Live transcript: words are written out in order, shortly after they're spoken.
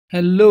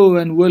Hello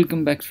and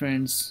welcome back,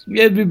 friends.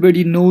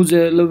 Everybody knows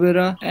aloe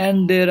vera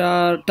and there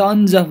are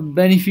tons of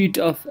benefit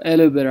of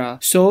aloe vera.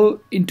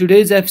 So in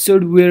today's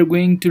episode we are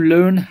going to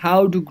learn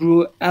how to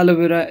grow aloe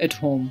vera at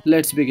home.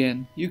 Let's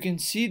begin. You can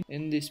see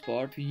in this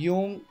pot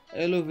young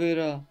aloe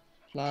vera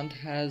plant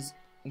has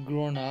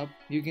grown up.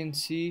 You can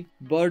see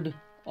bud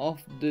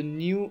of the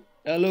new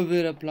aloe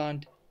vera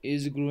plant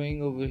is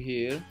growing over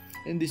here.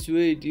 In this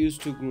way it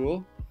used to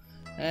grow,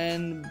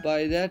 and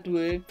by that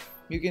way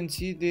you can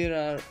see there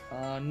are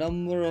a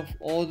number of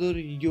other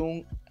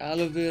young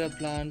aloe vera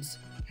plants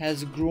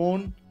has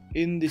grown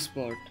in this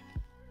pot.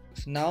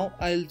 So now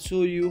I'll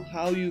show you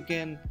how you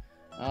can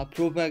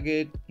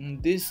propagate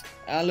this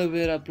aloe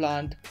vera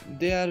plant.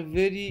 They are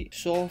very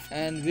soft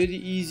and very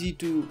easy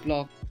to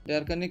pluck. They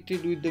are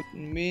connected with the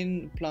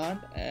main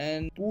plant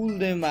and pull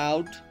them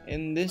out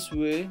in this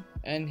way,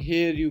 and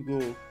here you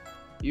go,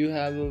 you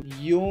have a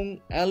young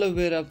aloe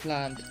vera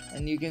plant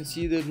and you can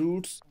see the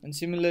roots. And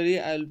similarly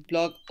I'll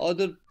pluck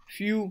other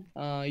few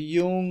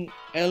young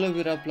aloe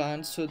vera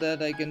plants so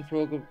that I can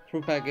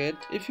propagate.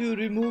 If you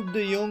remove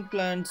the young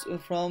plants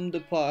from the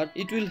pot,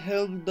 it will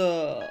help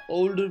the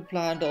older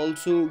plant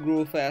also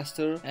grow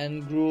faster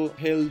and grow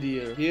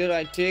healthier. Here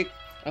I take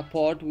a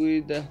pot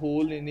with a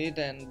hole in it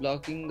and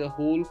blocking the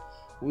hole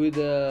with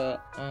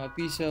a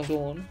piece of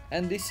stone,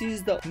 and this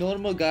is the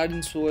normal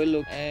garden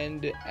soil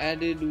and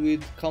added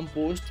with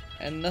compost,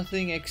 and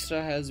nothing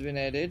extra has been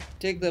added.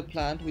 Take the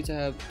plant which I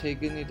have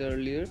taken it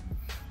earlier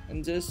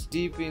and just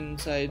deep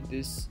inside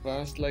this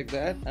vase like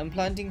that. I'm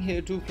planting here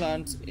two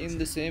plants in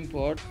the same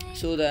pot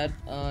so that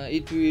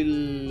it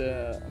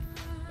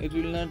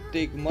will not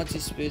take much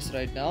space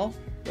right now,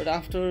 but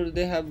after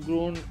they have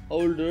grown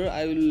older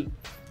I will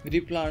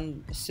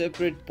replant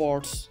separate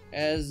pots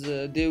as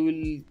they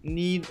will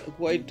need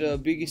quite a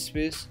big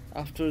space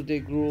after they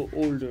grow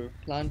older.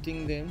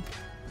 Planting them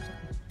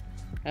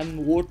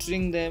and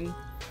watering them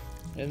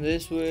in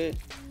this way.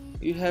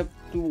 You have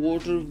to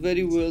water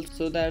very well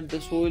so that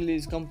the soil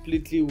is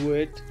completely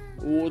wet.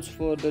 Watch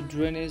for the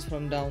drainage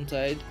from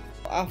downside.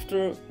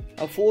 After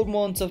 4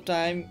 months of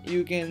time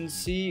you can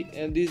see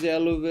this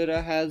aloe vera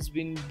has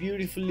been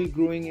beautifully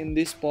growing in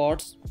these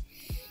pots.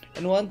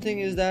 And one thing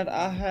is that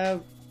I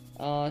have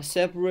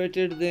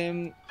separated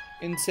them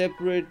in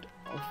separate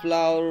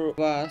flower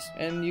vase,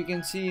 and you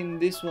can see in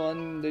this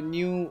one the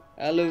new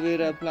aloe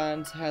vera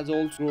plants has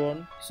also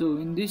grown. So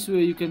in this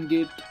way you can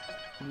get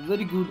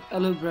very good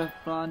aloe vera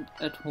plant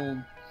at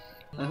home.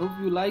 I hope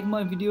you like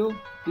my video.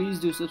 Please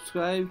do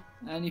subscribe,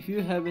 and if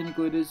you have any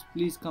queries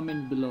please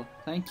comment below.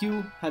 Thank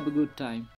you. Have a good time.